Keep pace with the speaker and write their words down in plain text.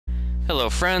Hello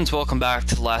friends, welcome back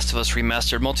to Last of Us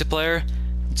Remastered multiplayer.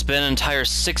 It's been an entire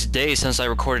 6 days since I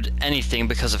recorded anything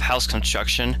because of house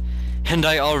construction, and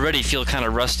I already feel kind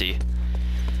of rusty.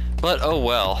 But oh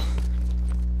well.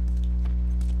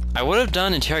 I would have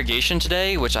done interrogation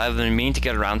today, which I've been meaning to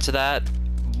get around to that,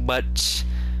 but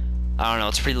I don't know,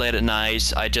 it's pretty late at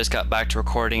night. I just got back to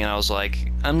recording and I was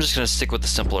like, I'm just gonna stick with the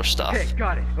simpler stuff. Okay,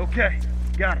 got it. Okay,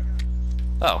 got it.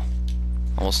 Oh,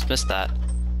 almost missed that.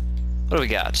 What do we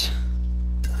got?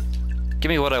 Give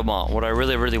me what I want, what I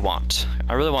really, really want.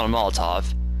 I really want a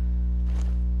Molotov.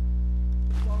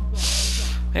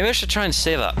 Maybe I should try and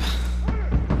save up.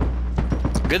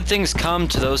 Good things come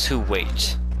to those who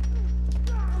wait.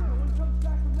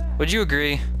 Would you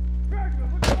agree?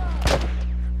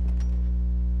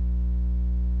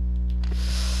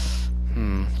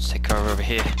 Let's take cover over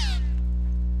here.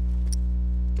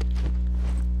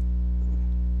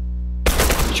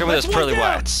 Show me those pearly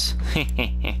whites.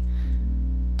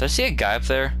 Did I see a guy up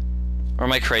there? Or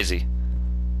am I crazy?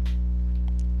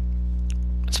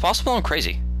 It's possible I'm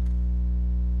crazy.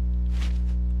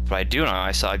 But I do know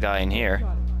I saw a guy in here.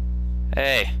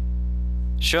 Hey,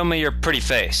 show me your pretty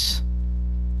face.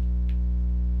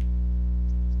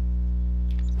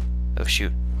 Oh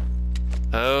shoot.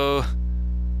 Oh,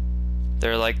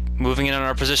 they're like moving in on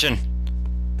our position.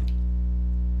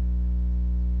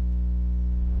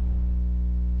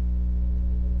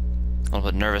 A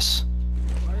little bit nervous.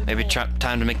 Maybe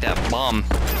time to make that bomb.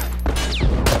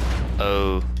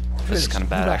 Oh, this is kind of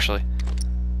bad actually.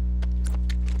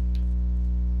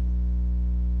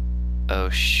 Oh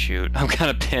shoot, I'm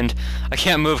kind of pinned. I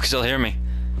can't move because they'll hear me.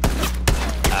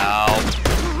 Ow.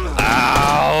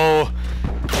 Ow!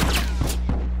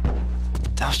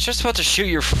 I was just about to shoot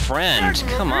your friend.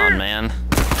 Come on, man.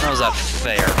 How was that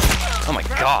fair? Oh my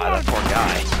god, that poor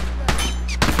guy.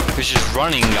 He was just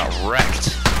running and got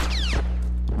wrecked.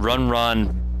 Run,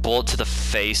 run, bullet to the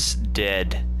face,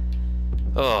 dead.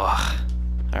 Ugh.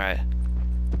 Alright.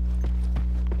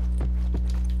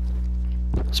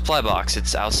 Supply box,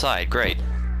 it's outside, great.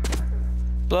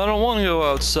 But I don't want to go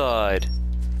outside.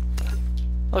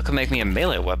 That could make me a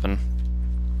melee weapon.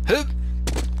 Hoop!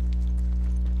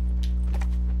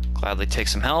 Gladly take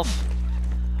some health.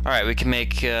 Alright, we can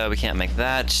make, we can't make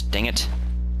that, dang it.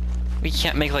 We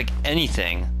can't make, like,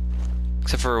 anything.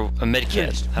 Except for a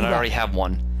medkit, and I already have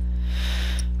one.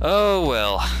 Oh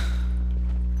well.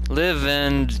 Live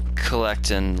and collect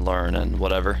and learn and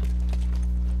whatever.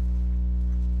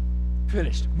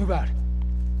 Finished. Move out.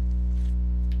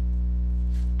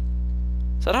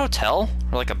 Is that a hotel?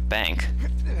 Or like a bank?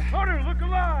 Hunter, look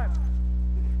alive!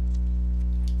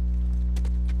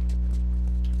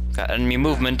 Got enemy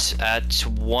movement at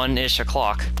 1-ish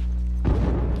o'clock.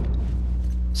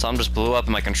 Some just blew up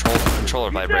and my controller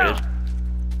vibrated.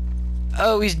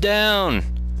 Oh, he's down!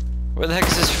 Where the heck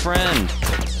is his friend?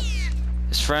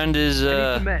 His friend is,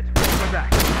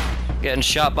 getting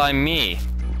shot by me.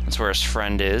 That's where his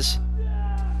friend is.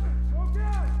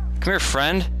 Come here,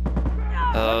 friend.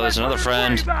 Oh, there's another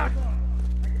friend.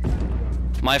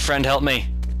 My friend, help me.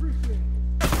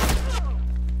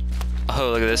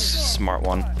 Oh, look at this smart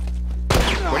one.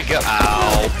 Where'd he go?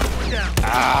 Ow.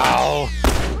 Ow.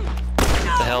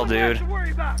 What the hell, dude?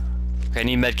 Okay, I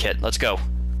need medkit. Let's go.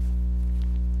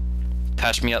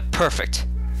 Patch me up. Perfect.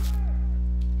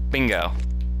 Bingo.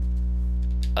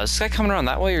 Is this guy coming around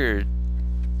that way, or...?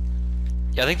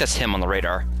 Yeah, I think that's him on the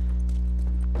radar.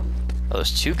 Oh,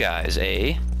 there's two guys,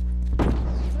 eh?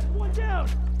 One down.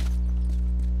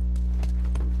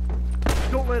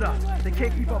 Don't let up. They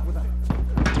can't keep up with us.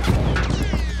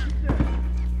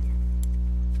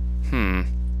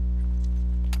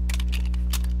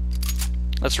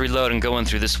 Let's reload and go in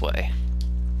through this way.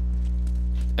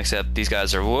 Except these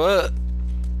guys are what?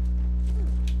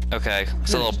 Okay,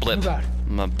 it's a little blip.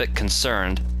 I'm a bit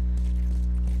concerned.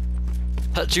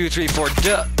 Hut 2, 3, 4,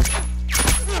 duh!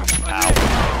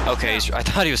 Ow. Okay, I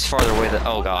thought he was farther away than.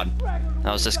 Oh god.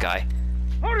 That was this guy.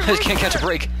 I just can't catch a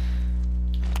break.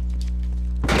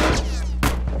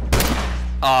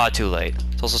 Ah, too late.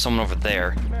 There's also someone over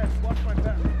there.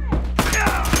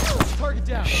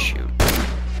 Shoot.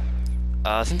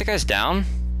 I think the guy's down.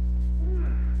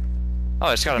 Oh,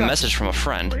 I just got a message from a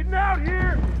friend.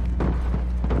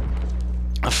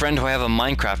 A friend who I have a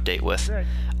Minecraft date with.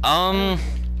 I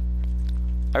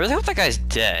really hope that guy's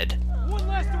dead.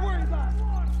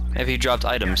 Maybe he dropped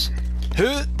items.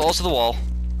 Balls to the wall.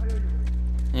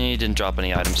 He didn't drop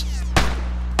any items.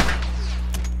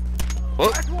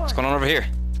 Whoa, what's going on over here?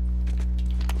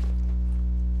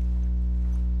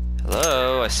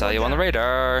 Hello, I saw you on the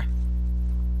radar.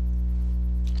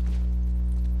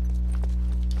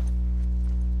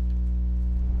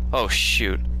 Oh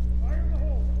shoot.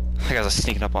 I guys are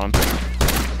sneaking up on him.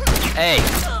 Hey!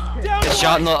 Get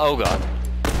shot in the... Oh god.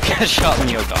 Get shot in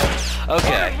the... Oh god.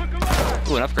 Okay.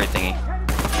 Ooh, an upgrade thingy.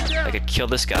 I could kill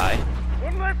this guy.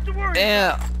 One left to worry.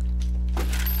 Yeah.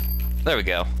 There we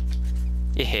go.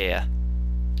 Yeah.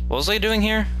 What was I doing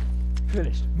here?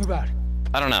 Finished. Move out.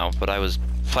 I don't know, but I was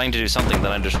planning to do something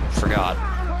that I just forgot.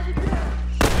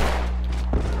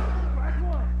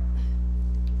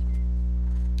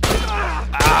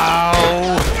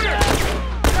 Ow!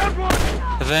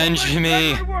 Avenge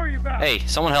me! Hey,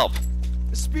 someone help.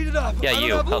 Speed it up. Yeah,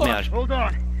 you. Help me out. Hold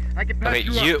on. I can patch Okay,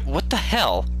 you you. up. What the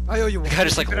hell? I owe you one. The guy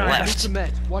just like Keep an eye out. left. Need some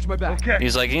meds. Watch my back. Okay.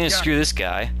 He's like, you gonna screw this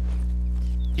guy.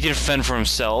 He can fend for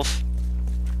himself.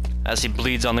 As he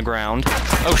bleeds on the ground.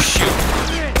 Oh shoot!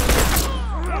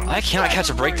 I cannot catch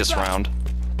a break this round.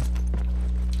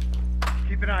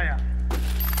 Keep an eye out.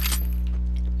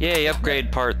 Yay,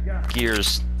 upgrade part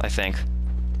gears, I think.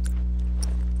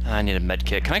 I need a med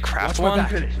kit. Can I craft Watch my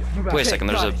one? back. Move out. Wait a second,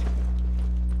 there's a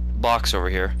box over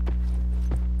here.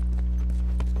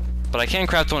 But I can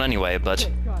craft one anyway, but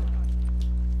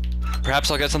perhaps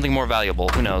I'll get something more valuable.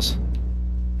 Who knows?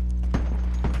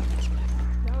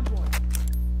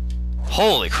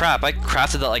 Holy crap, I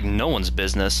crafted that like no one's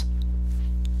business.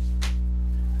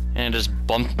 And just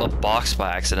bumped a box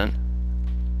by accident.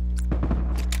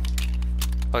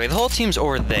 Okay, the whole team's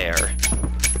over there.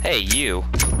 Hey, you.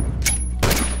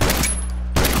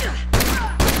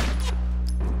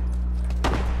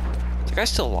 Is the guy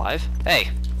still alive? Hey,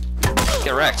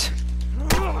 get wrecked.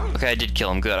 Okay, I did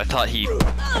kill him. Good. I thought he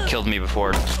killed me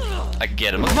before I could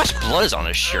get him. Look how much blood is on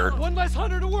his shirt. One less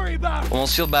hunter to worry about.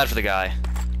 Almost feel bad for the guy.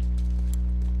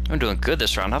 I'm doing good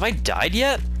this round. Have I died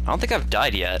yet? I don't think I've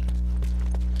died yet.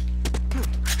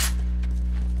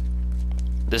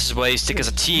 This is why you stick as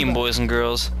a team, boys and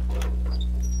girls.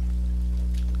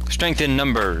 Strength in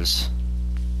numbers.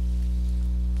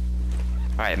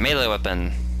 Alright, melee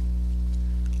weapon.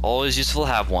 Always useful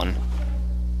to have one.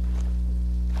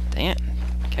 Dang it.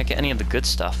 Can't get any of the good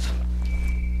stuff.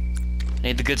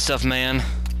 Need the good stuff, man.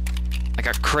 I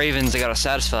got cravings I gotta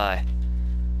satisfy.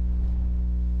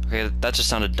 Okay, that just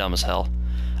sounded dumb as hell.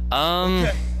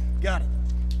 Okay, got it.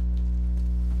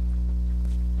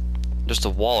 Just a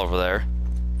wall over there.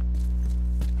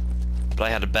 But I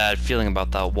had a bad feeling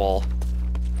about that wall.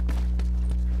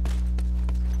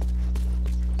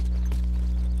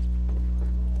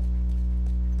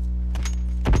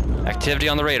 Activity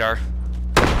on the radar.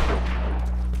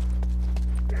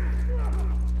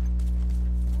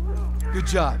 Good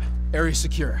job. Area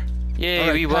secure. Yay, All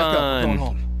right, we pack up. We're going won.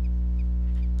 home.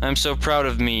 I'm so proud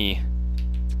of me.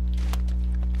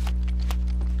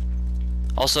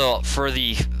 Also, for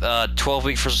the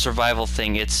 12-week for survival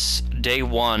thing, it's day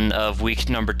 1 of week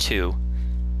number 2.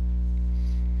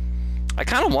 I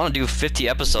kind of want to do 50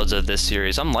 episodes of this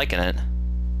series. I'm liking it.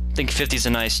 I think 50 is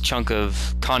a nice chunk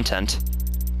of content.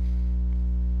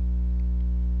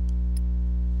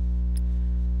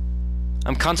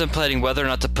 I'm contemplating whether or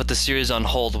not to put the series on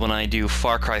hold when I do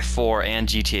Far Cry 4 and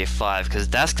GTA 5, because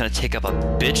that's going to take up a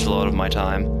bitch load of my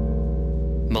time.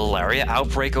 Malaria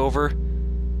outbreak over?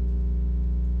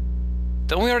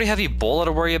 Don't we already have Ebola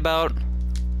to worry about?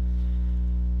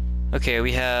 Okay,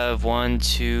 we have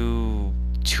two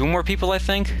more people, I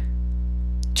think?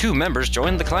 2 members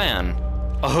joined the clan.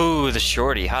 Oh, the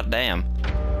shorty, hot damn.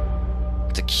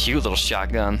 It's a cute little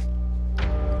shotgun.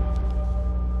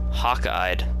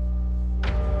 Hawk-eyed.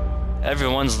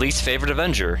 Everyone's least favorite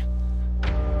Avenger.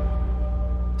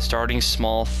 Starting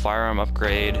small firearm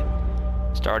upgrade.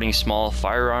 Starting small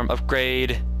firearm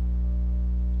upgrade.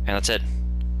 And that's it.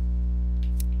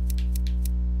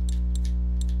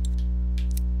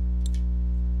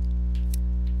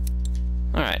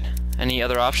 Alright. Any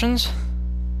other options?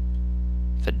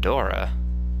 Fedora.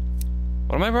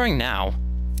 What am I wearing now?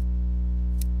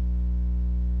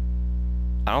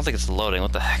 I don't think it's loading.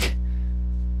 What the heck?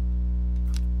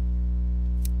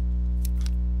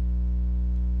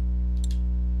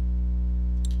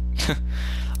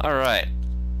 Alright.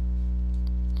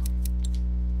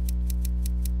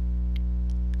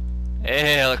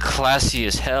 Hey, look classy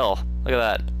as hell. Look at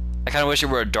that. I kinda wish it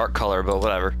were a dark color, but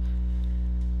whatever.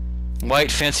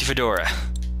 White fancy fedora.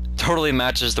 Totally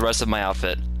matches the rest of my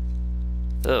outfit.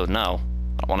 Oh no.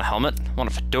 I don't want a helmet. I want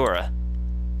a fedora.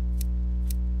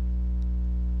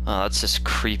 Oh, that's just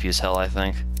creepy as hell, I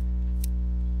think.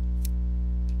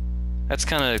 That's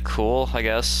kinda cool, I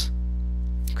guess.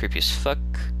 Creepy as fuck.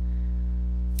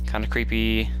 Kinda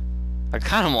creepy. I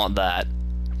kinda want that.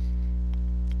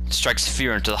 It strikes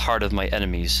fear into the heart of my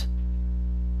enemies.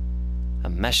 A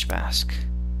mesh mask.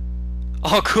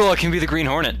 Oh cool, I can be the Green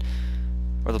Hornet.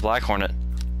 Or the Black Hornet.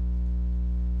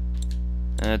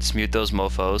 Let's mute those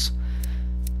mofos.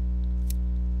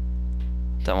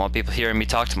 Don't want people hearing me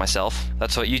talk to myself.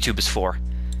 That's what YouTube is for.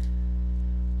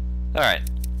 Alright.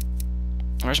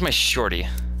 Where's my shorty?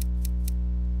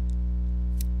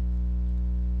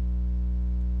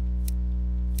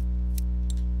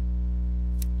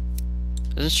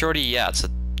 Isn't shorty? Yeah, it's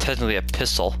technically a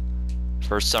pistol.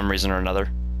 For some reason or another.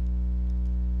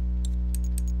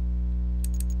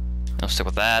 I'll stick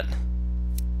with that.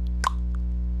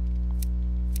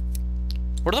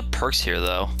 What are the perks here,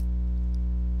 though?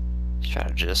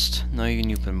 Strategist. No,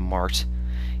 you've been marked.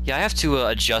 Yeah, I have to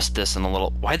adjust this in a little...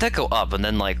 Why'd that go up? And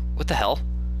then, like, what the hell?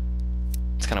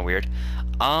 It's kind of weird.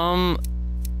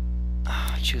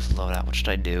 Choose loadout. What should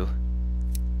I do?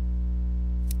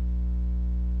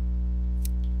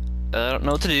 I don't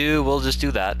know what to do. We'll just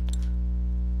do that.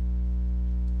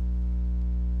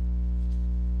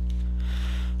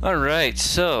 Alright,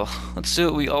 so let's do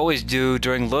what we always do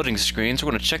during loading screens. We're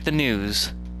going to check the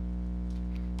news.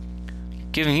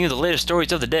 Giving you the latest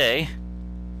stories of the day.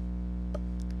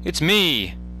 It's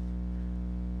me!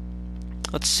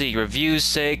 Let's see, reviews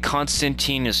say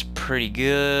Constantine is pretty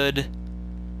good.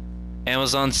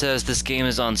 Amazon says this game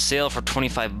is on sale for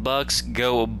 25 bucks.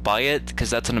 Go buy it, because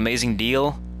that's an amazing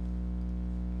deal.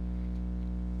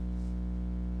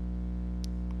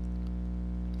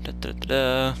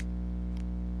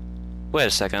 Wait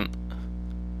a second.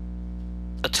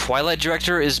 A Twilight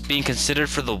director is being considered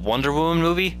for the Wonder Woman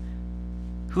movie?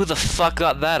 Who the fuck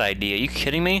got that idea? Are you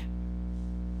kidding me?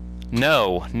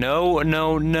 No. No,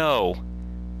 no, no.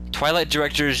 Twilight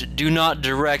directors do not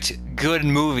direct good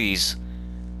movies.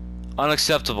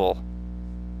 Unacceptable.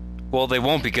 Well, they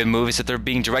won't be good movies if they're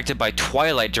being directed by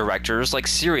Twilight directors. Like,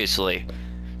 seriously.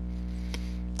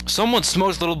 Someone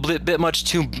smoked a little bit much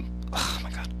too... Oh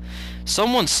my god.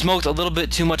 Someone smoked a little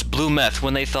bit too much blue meth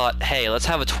when they thought, hey, let's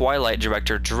have a Twilight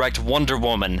director direct Wonder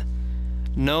Woman.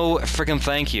 No frickin'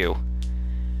 thank you.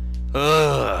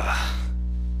 Ugh.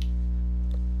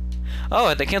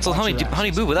 Oh, they canceled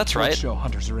Honey Boo Boo, that's right.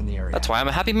 Hunters are in the area. That's why I'm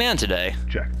a happy man today.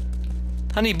 Check.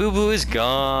 Honey Boo Boo is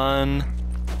gone.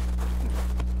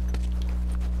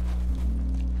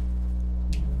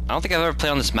 I don't think I've ever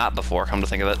played on this map before, come to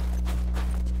think of it.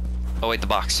 Oh wait, the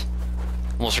box.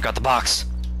 Almost forgot the box.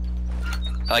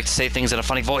 I like to say things in a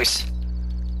funny voice.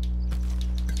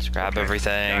 Just grab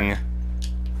everything.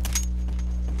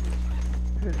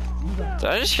 Did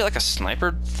I just hear like a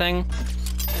sniper thing?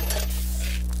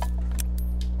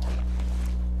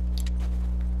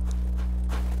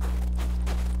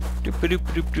 Doop doop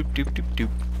doop doop doop doop doop.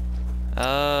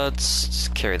 Let's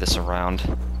just carry this around.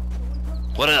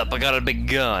 What up? I got a big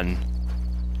gun.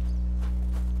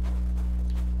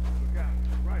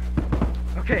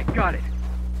 Okay, got it.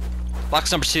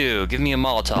 Box number 2. Give me a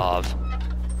Molotov.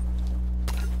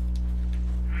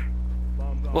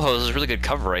 Whoa, this is really good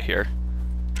cover right here.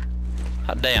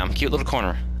 Hot damn, cute little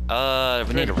corner.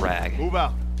 We need a rag. Move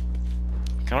out.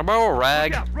 Can I borrow a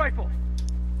rag? Rifle.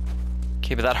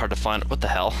 Can't be that hard to find. What the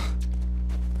hell?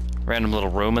 Random little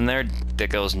room in there that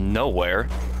goes nowhere.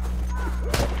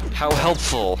 How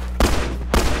helpful.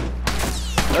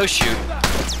 Oh shoot.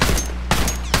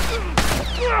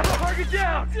 Target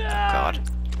down. God.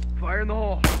 Fire in the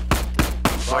hole.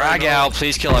 Frag out,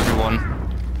 please kill everyone.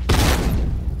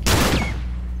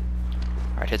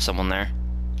 Alright, hit someone there.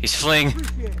 He's fleeing.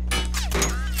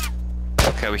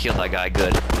 Okay, we killed that guy,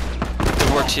 good.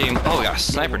 Good work, team. Oh, we got a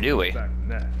sniper, do we?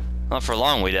 Not for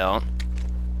long, we don't.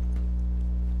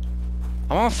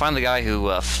 I want to find the guy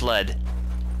who fled.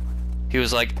 He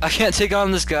was like, I can't take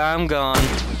on this guy, I'm gone.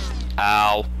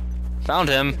 Ow. Found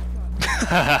him.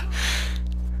 Where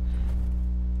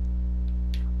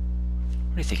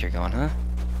do you think you're going, huh?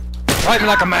 Fight me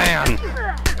like a man!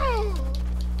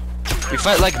 We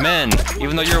fight like men,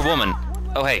 even though you're a woman.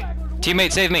 Oh, hey.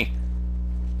 Teammate, save me!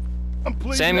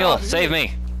 Samuel, save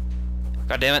me!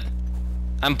 God damn it.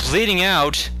 I'm bleeding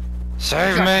out!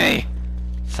 Save me!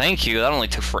 Thank you, that only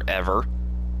took forever.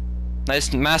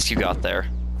 Nice mask you got there.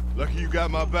 Lucky you got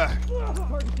my back.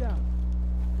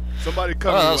 Somebody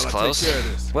come that was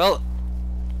close. Well,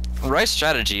 right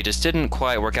strategy just didn't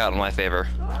quite work out in my favor.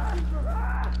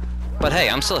 But hey,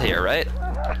 I'm still here, right?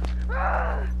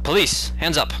 Police,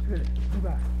 hands up.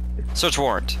 Search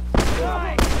warrant.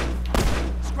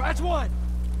 Scratch one.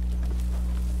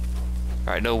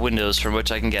 Alright, no windows from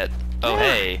which I can get... Oh,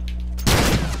 hey.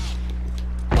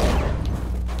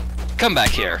 Come back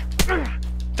here.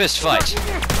 Fist fight.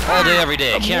 All day, every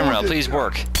day. Camera, please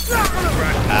work.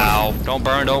 Ow. Don't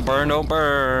burn, don't burn, don't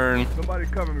burn. Somebody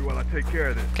cover me while I take care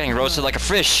of this. Getting roasted like a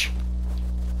fish.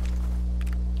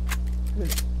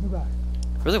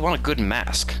 Really want a good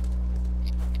mask.